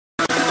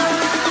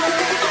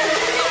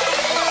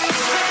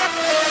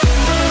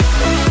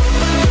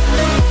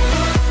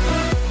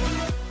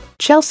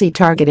Chelsea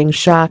targeting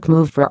shock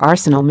move for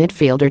Arsenal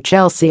midfielder.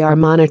 Chelsea are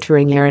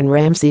monitoring Aaron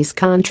Ramsey's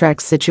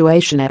contract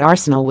situation at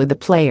Arsenal, with the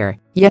player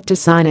yet to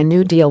sign a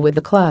new deal with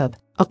the club,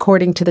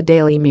 according to the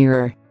Daily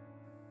Mirror.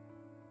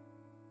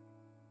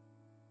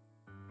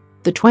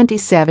 The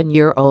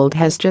 27-year-old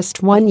has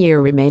just 1 year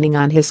remaining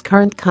on his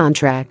current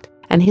contract,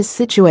 and his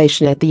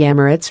situation at the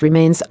Emirates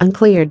remains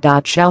unclear.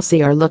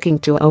 Chelsea are looking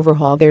to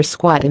overhaul their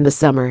squad in the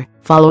summer,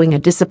 following a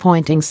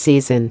disappointing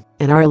season,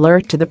 and are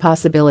alert to the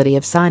possibility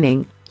of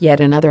signing yet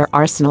another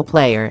Arsenal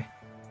player.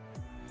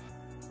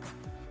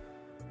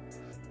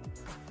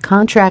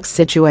 Contract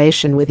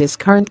situation: with his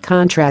current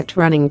contract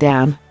running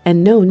down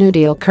and no new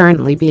deal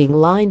currently being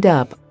lined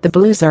up, the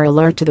Blues are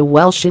alert to the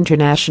Welsh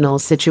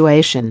international's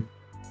situation.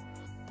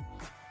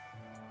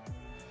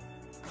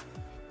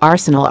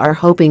 Arsenal are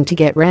hoping to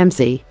get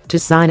Ramsey to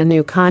sign a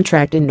new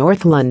contract in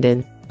North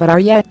London, but are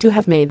yet to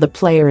have made the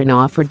player an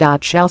offer.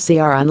 Chelsea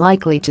are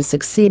unlikely to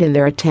succeed in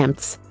their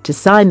attempts to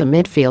sign the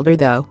midfielder,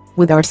 though,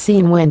 with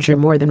Arsene Wenger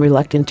more than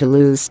reluctant to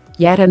lose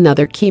yet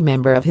another key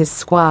member of his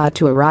squad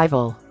to a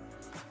rival.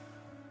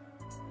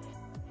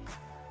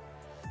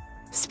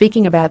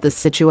 Speaking about the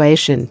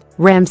situation,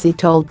 Ramsey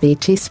told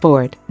BT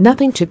Sport,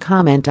 "Nothing to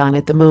comment on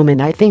at the moment.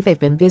 I think they've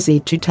been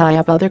busy to tie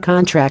up other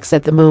contracts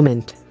at the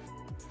moment."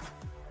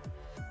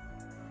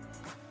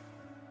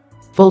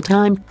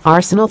 Full-time,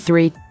 Arsenal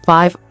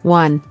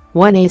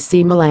 3-5-1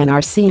 AC Milan.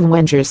 Arsene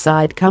Wenger's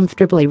side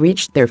comfortably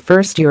reached their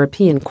first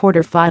European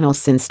quarter-final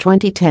since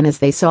 2010 as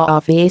they saw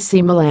off the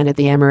AC Milan at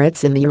the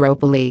Emirates in the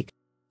Europa League.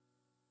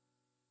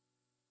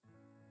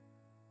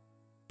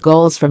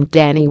 Goals from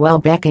Danny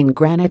Welbeck and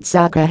Granit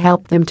Xhaka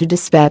helped them to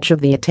dispatch of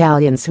the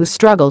Italians, who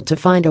struggled to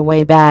find a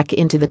way back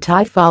into the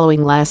tie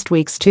following last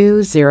week's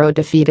 2-0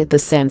 defeat at the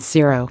San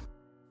Siro.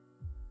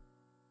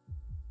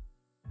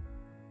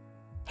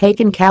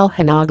 Hakan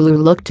Calhanoglu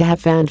looked to have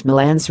found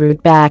Milan's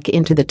route back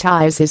into the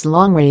tie as his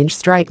long-range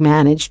strike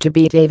managed to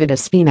beat David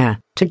Ospina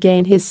to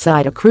gain his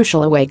side a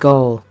crucial away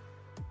goal.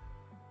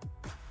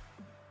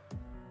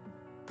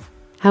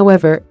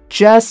 However,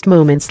 just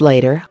moments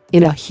later,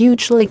 in a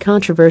hugely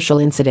controversial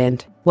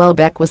incident,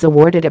 Welbeck was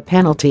awarded a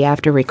penalty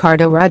after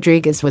Ricardo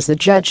Rodriguez was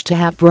adjudged to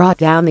have brought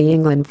down the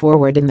England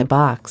forward in the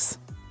box.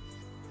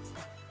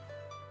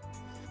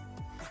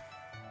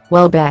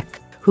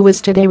 Welbeck, who was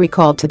today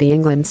recalled to the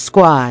England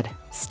squad,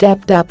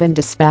 stepped up and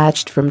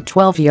dispatched from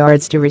 12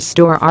 yards to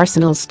restore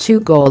Arsenal's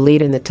 2-goal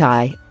lead in the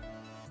tie.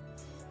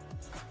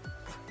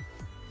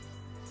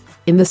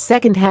 In the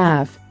second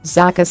half,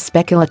 Xhaka's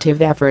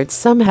speculative effort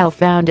somehow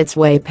found its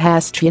way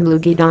past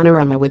Gianluigi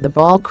Donnarumma, with the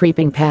ball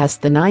creeping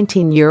past the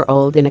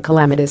 19-year-old in a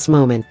calamitous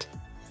moment.